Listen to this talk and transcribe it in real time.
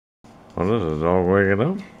Well, this is dog waking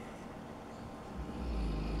up.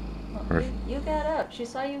 Well, you got up. She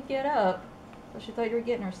saw you get up, so she thought you were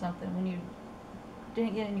getting her something. When you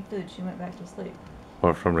didn't get any food, she went back to sleep.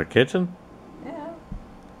 What, from the kitchen? Yeah.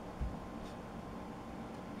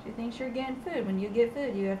 She thinks you're getting food. When you get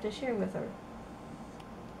food, you have to share with her.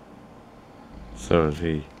 So is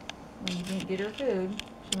he. When you didn't get her food,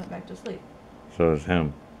 she went back to sleep. So is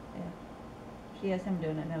him. Yeah. She has him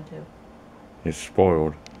doing it now, too. He's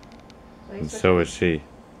spoiled. So And so is she.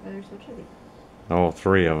 Oh, they're so chubby. All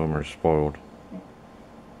three of them are spoiled. Yeah.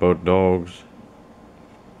 Both dogs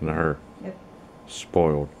and her. Yep.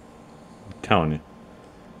 Spoiled. I'm telling you.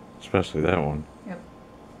 Especially that one. Yep.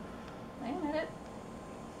 I am at it.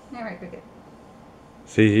 All right, Cricket.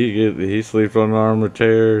 See, he sleeps on an arm of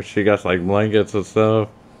chair. She got like blankets and stuff.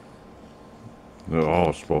 They're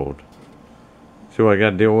all spoiled. See what I got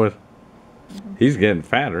to deal with? Mm-hmm. He's getting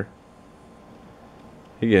fatter.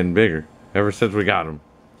 He's getting bigger ever since we got him.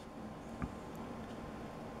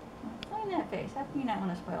 Clean that face. How can you not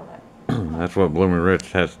want to spoil that? That's what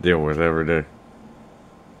bloomyrich has to deal with every day.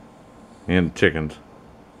 And chickens.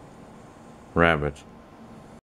 Rabbits.